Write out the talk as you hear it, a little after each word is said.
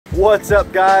What's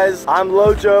up, guys? I'm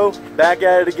Lojo, back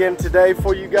at it again today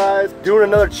for you guys, doing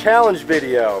another challenge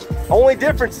video. Only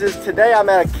difference is today I'm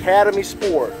at Academy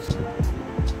Sports.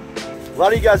 A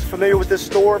lot of you guys are familiar with this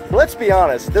store. Let's be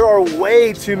honest, there are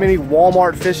way too many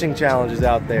Walmart fishing challenges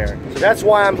out there. So that's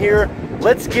why I'm here.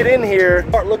 Let's get in here,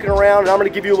 start looking around, and I'm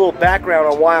gonna give you a little background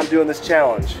on why I'm doing this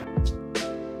challenge.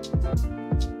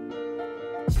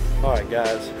 All right,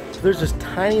 guys. There's this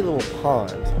tiny little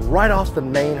pond right off the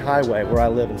main highway where I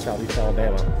live in Southeast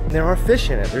Alabama. And there are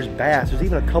fish in it. There's bass. There's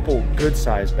even a couple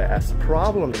good-sized bass. The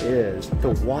problem is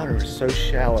the water is so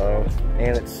shallow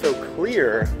and it's so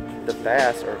clear. The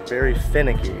bass are very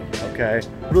finicky, okay?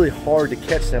 Really hard to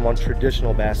catch them on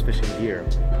traditional bass fishing gear.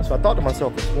 So I thought to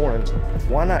myself this morning,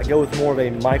 why not go with more of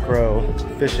a micro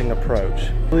fishing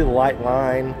approach? Really light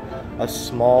line, a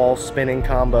small spinning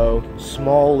combo,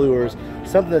 small lures,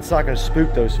 something that's not going to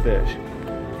spook those fish.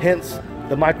 Hence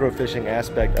the micro fishing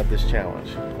aspect of this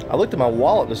challenge. I looked at my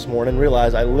wallet this morning and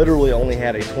realized I literally only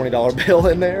had a $20 bill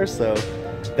in there, so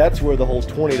that's where the whole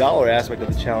 $20 aspect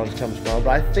of the challenge comes from. But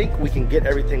I think we can get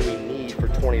everything we need for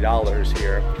 $20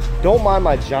 here. Don't mind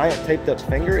my giant taped up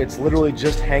finger. It's literally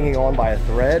just hanging on by a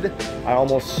thread. I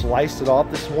almost sliced it off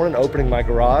this morning opening my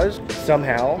garage.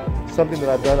 Somehow, something that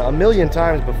I've done a million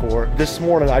times before. This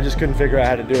morning I just couldn't figure out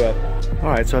how to do it. All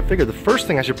right, so I figured the first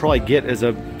thing I should probably get is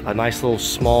a nice little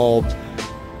small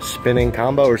spinning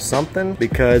combo or something,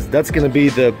 because that's gonna be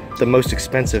the most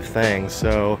expensive thing.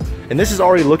 So, and this is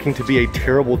already looking to be a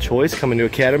terrible choice coming to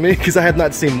Academy because I have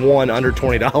not seen one under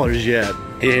 $20 yet.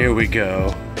 Here we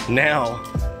go. Now,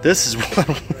 this is what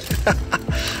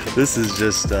this is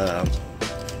just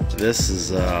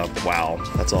wow,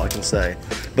 that's all I can say.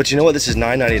 But you know what, this is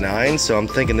 $9.99, so I'm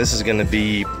thinking this is gonna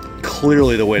be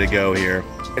clearly the way to go here.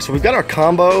 So we've got our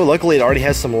combo. Luckily it already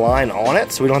has some line on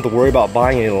it, so we don't have to worry about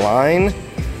buying any line.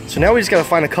 So now we just gotta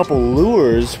find a couple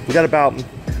lures. We got about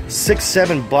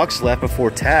 $6-7 left before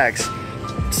tax.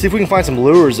 See if we can find some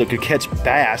lures that could catch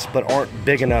bass but aren't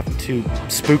big enough to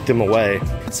spook them away.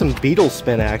 Some beetle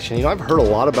spin action. You know, I've heard a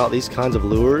lot about these kinds of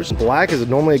lures. Black is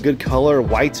normally a good color,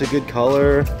 white's a good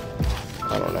color.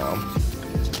 I don't know.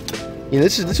 You know,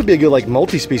 this would be a good like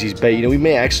multi-species bait. You know, we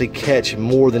may actually catch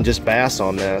more than just bass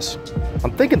on this.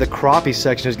 I'm thinking the crappie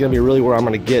section is gonna be really where I'm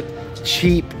gonna get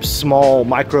cheap, small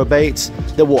micro baits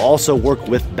that will also work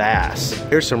with bass.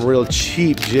 Here's some real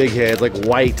cheap jig heads, like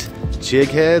white jig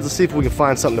heads. Let's see if we can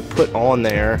find something to put on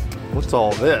there. What's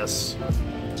all this?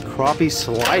 Crappie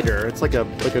slider. It's like a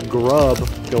grub,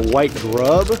 like a white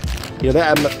grub. You know,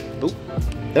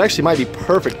 that actually might be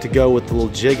perfect to go with the little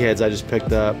jig heads I just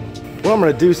picked up. What I'm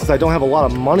gonna do, since I don't have a lot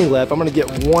of money left, I'm gonna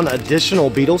get one additional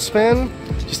beetle spin,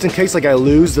 just in case like I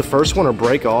lose the first one or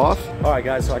break off. All right,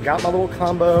 guys, so I got my little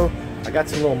combo. I got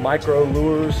some little micro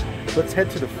lures. Let's head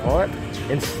to the front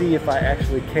and see if I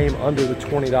actually came under the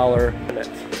 $20 limit.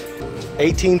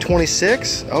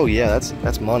 18.26. Oh yeah,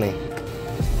 that's money.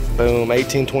 Boom,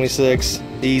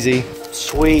 18.26, easy.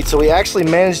 Sweet, so we actually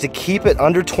managed to keep it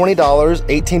under $20.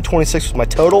 18.26 was my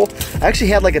total. I actually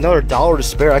had like another $1 to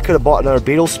spare. I could have bought another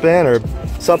beetle spin or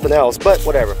something else, but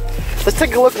whatever. Let's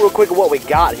take a look real quick at what we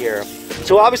got here.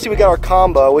 So obviously we got our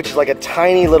combo, which is like a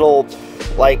tiny little,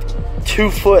 like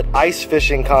 2-foot ice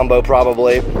fishing combo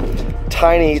probably.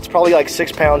 Tiny, it's probably like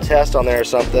 6-pound test on there or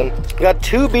something. We got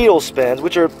 2 beetle spins,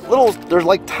 which are little, they're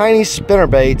like tiny spinner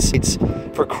baits. It's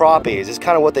for crappies, it's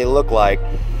kind of what they look like.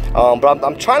 But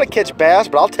I'm trying to catch bass,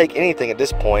 but I'll take anything at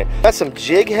this point. Got some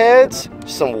jig heads,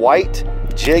 some white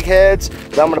jig heads,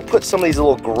 that I'm gonna put some of these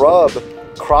little grub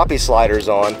crappie sliders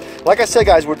on. Like I said,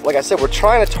 guys, we're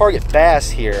trying to target bass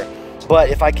here, but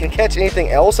if I can catch anything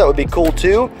else, that would be cool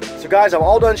too. So guys, I'm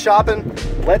all done shopping.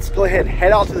 Let's go ahead and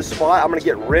head out to the spot. I'm gonna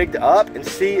get rigged up and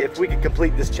see if we can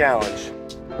complete this challenge.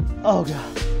 Oh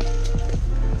God.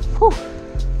 Whew.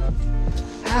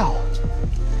 Ow.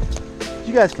 As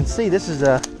you guys can see, this is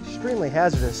a extremely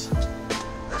hazardous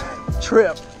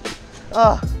trip.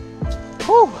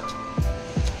 Whew,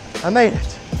 I made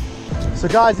it. So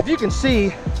guys, if you can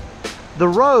see the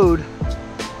road,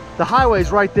 the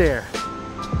highway's right there.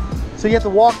 So you have to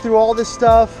walk through all this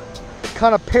stuff,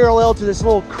 kind of parallel to this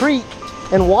little creek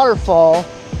and waterfall,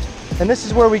 and this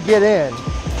is where we get in.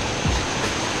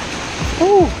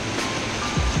 Whew.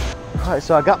 All right,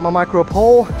 so I got my micro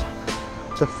pole.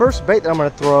 The first bait that I'm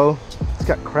gonna throw, it's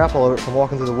got crap all over it from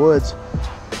walking through the woods.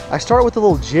 I start with a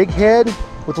little jig head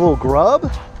with a little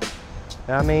grub.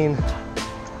 I mean,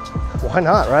 why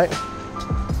not, right?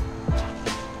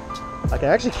 I can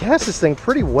actually cast this thing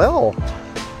pretty well.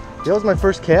 That was my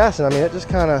first cast, and I mean, it just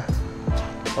kind of,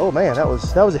 oh man, that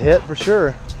was a hit for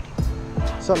sure.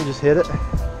 Something just hit it.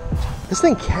 This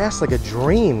thing casts like a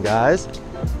dream, guys.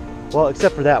 Well,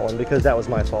 except for that one, because that was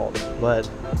my fault. But,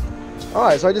 all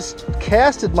right, so I just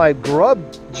casted my grub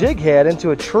jig head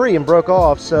into a tree and broke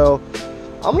off. So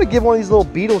I'm gonna give one of these little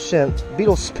beetle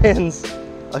spins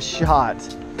a shot.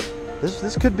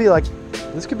 This could be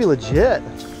legit.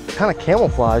 Kind of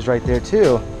camouflage right there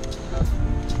too.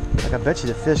 Like, I bet you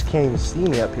the fish can't even see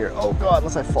me up here. Oh God,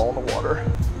 unless I fall in the water.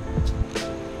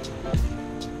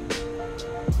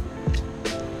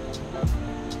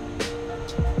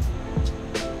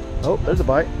 Oh, there's a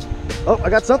bite. Oh, I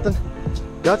got something.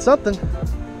 Got something.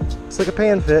 It's like a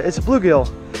panfish. It's a bluegill.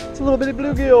 It's a little bitty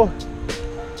bluegill.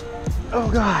 Oh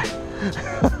God.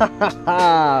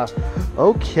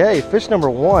 Okay, fish number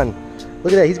one.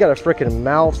 Look at that. He's got a freaking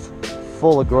mouth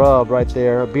full of grub right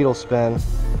there. A beetle spin.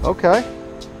 Okay.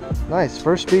 Nice.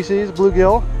 First species,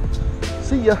 bluegill.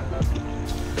 See ya.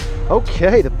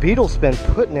 Okay, the beetle spin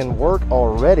putting in work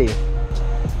already.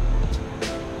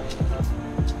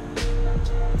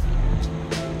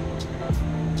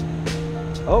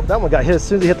 Oh, that one got hit as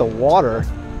soon as he hit the water.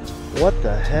 What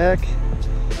the heck?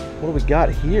 What do we got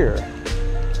here?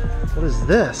 What is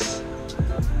this?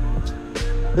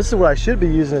 This is what I should be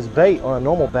using as bait on a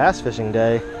normal bass fishing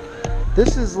day.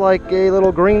 This is like a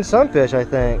little green sunfish, I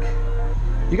think.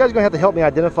 You guys are gonna have to help me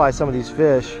identify some of these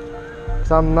fish,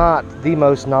 because I'm not the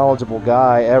most knowledgeable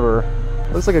guy ever.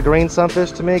 Looks like a green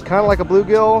sunfish to me, kind of like a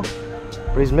bluegill,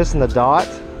 but he's missing the dot.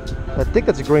 I think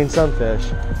that's a green sunfish.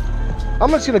 I'm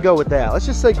just gonna go with that. Let's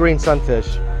just say green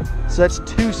sunfish. So that's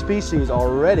two species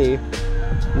already.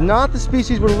 Not the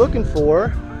species we're looking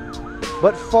for,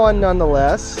 but fun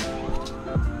nonetheless.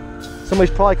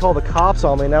 Somebody's probably called the cops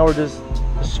on me. Now we're just,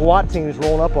 the SWAT team is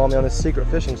rolling up on me on this secret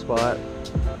fishing spot.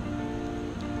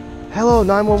 Hello,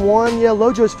 911. Yeah,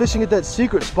 Lojo's fishing at that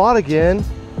secret spot again.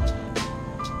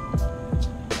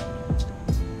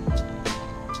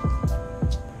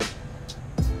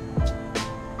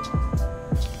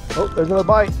 Oh, there's another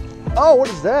bite. Oh, what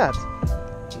is that?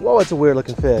 Whoa, it's a weird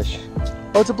looking fish.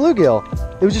 Oh, it's a bluegill.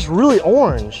 It was just really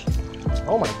orange.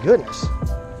 Oh my goodness.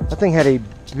 That thing had a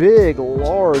big,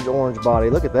 large orange body.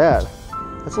 Look at that.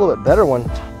 That's a little bit better one.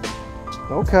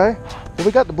 Okay. Well,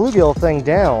 we got the bluegill thing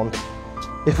down.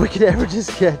 If we could ever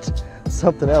just get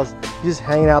something else. He's just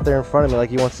hanging out there in front of me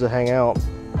like he wants to hang out.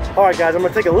 All right, guys, I'm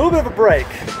gonna take a little bit of a break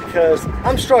because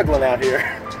I'm struggling out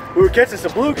here. We were catching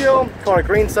some bluegill, caught a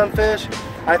green sunfish.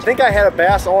 I think I had a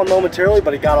bass on momentarily,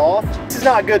 but he got off. This is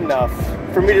not good enough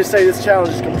for me to say this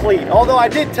challenge is complete, although I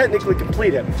did technically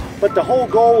complete it. But the whole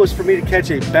goal was for me to catch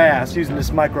a bass using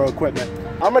this micro equipment.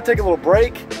 I'm gonna take a little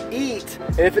break, eat,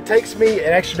 and if it takes me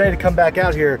an extra day to come back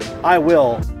out here, I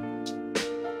will.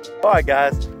 All right,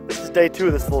 guys, this is day 2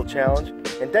 of this little challenge.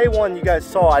 And day 1, you guys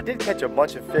saw I did catch a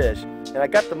bunch of fish, and I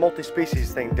got the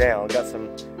multi-species thing down. Got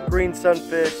some green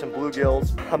sunfish, some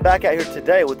bluegills. I'm back out here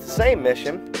today with the same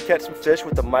mission, catch some fish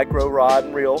with the micro rod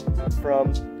and reel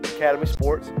from Academy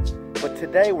Sports. But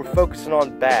today we're focusing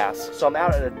on bass. So I'm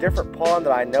out at a different pond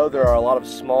that I know there are a lot of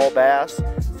small bass,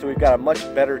 so we've got a much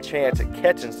better chance at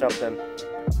catching something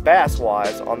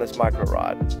bass-wise on this micro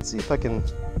rod. Let's see if I can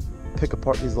pick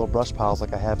apart these little brush piles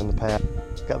like I have in the past.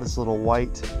 Got this little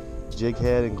white jig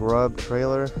head and grub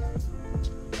trailer,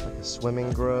 like a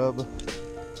swimming grub.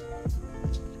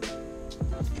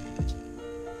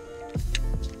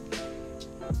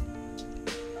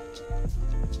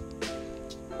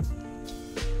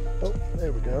 Oh,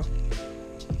 there we go.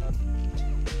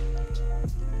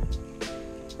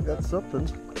 Got something.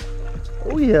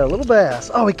 Oh yeah, a little bass.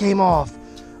 Oh, he came off.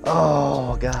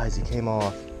 Oh, guys, he came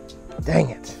off. Dang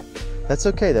it. That's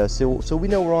okay though. So we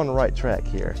know we're on the right track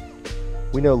here.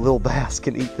 We know little bass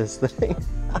can eat this thing.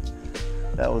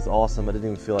 That was awesome. I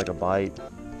didn't even feel like a bite.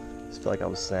 Just feel like I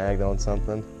was snagged on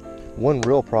something. One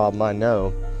real problem I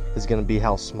know is going to be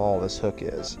how small this hook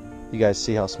is. You guys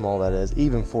see how small that is,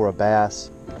 even for a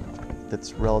bass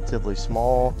that's relatively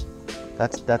small.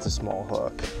 That's a small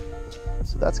hook.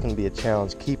 So that's going to be a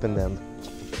challenge, keeping them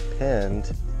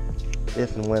pinned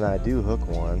if and when I do hook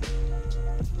one.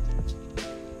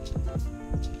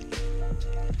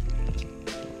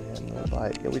 We had no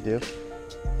bite. Yeah, we do.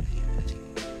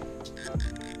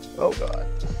 Oh God.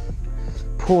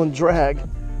 Pull and drag.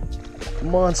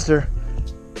 Monster.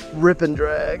 Rip and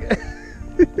drag.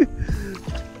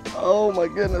 Oh my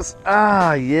goodness.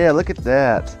 Ah, yeah, look at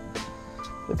that.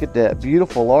 Look at that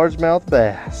beautiful largemouth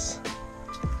bass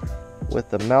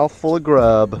with a mouthful of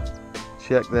grub.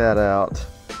 Check that out.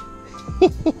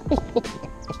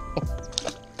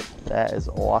 That is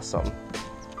awesome.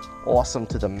 Awesome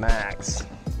to the max.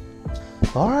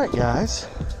 All right, guys.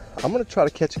 I'm gonna try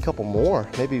to catch a couple more.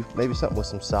 Maybe something with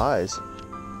some size.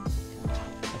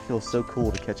 I feel so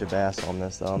cool to catch a bass on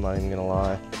this though, I'm not even gonna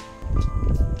lie.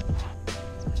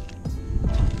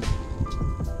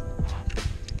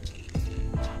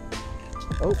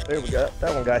 Oh, there we go.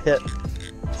 That one got hit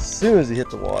as soon as he hit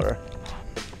the water.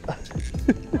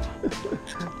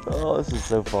 Oh, this is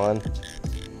so fun.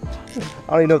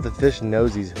 I don't even know if the fish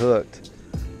knows he's hooked.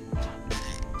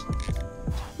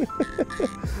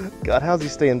 God, how's he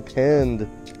staying pinned?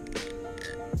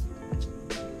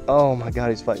 Oh my God,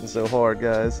 he's fighting so hard,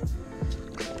 guys.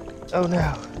 Oh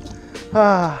no.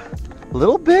 Ah, a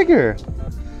little bigger.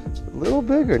 A little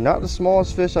bigger. Not the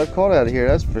smallest fish I've caught out of here,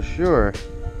 that's for sure.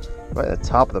 Right at the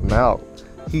top of the mouth.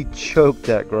 He choked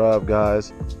that grub,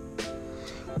 guys.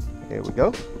 Here we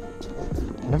go.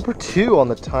 Number 2 on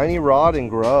the tiny rod and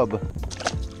grub.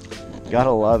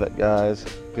 Gotta love it, guys.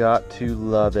 Got to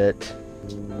love it.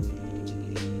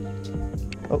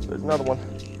 Oh, there's another one.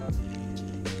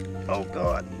 Oh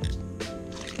God.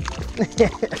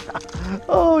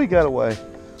 Oh, he got away.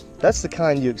 That's the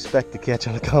kind you expect to catch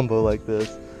on a combo like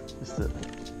this. Just a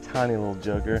tiny little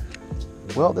joker.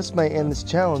 Well, this may end this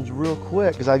challenge real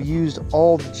quick because I've used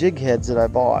all the jig heads that I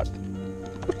bought.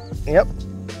 Yep.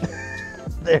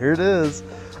 There it is.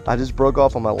 I just broke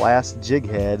off on my last jig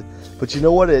head. But you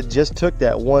know what? It just took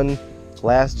that one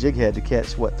last jig head to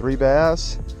catch, what, 3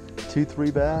 bass?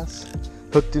 2-3 bass?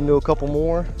 Hooked into a couple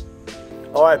more.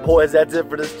 Alright boys, that's it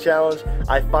for this challenge.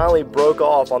 I finally broke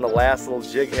off on the last little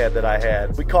jig head that I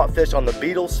had. We caught fish on the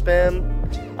beetle spin.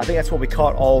 I think that's what we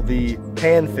caught all the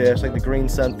panfish, like the green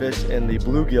sunfish and the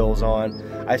bluegills on.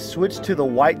 I switched to the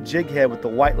white jig head with the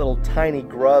white little tiny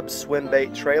grub swim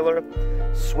bait trailer.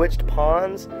 Switched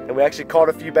ponds, and we actually caught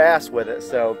a few bass with it.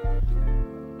 So,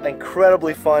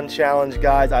 incredibly fun challenge,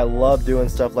 guys. I love doing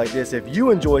stuff like this. If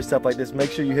you enjoy stuff like this, make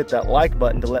sure you hit that like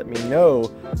button to let me know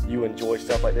you enjoy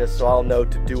stuff like this so I'll know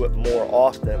to do it more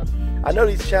often. I know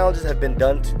these challenges have been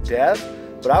done to death,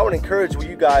 but I would encourage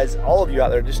you guys, all of you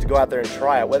out there, just to go out there and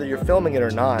try it, whether you're filming it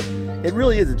or not. It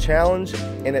really is a challenge,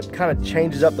 and it kind of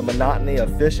changes up the monotony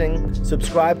of fishing.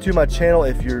 Subscribe to my channel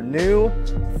if you're new.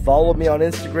 Follow me on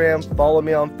Instagram, follow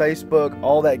me on Facebook,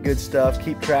 all that good stuff.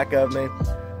 Keep track of me.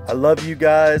 I love you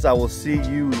guys. I will see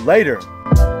you later.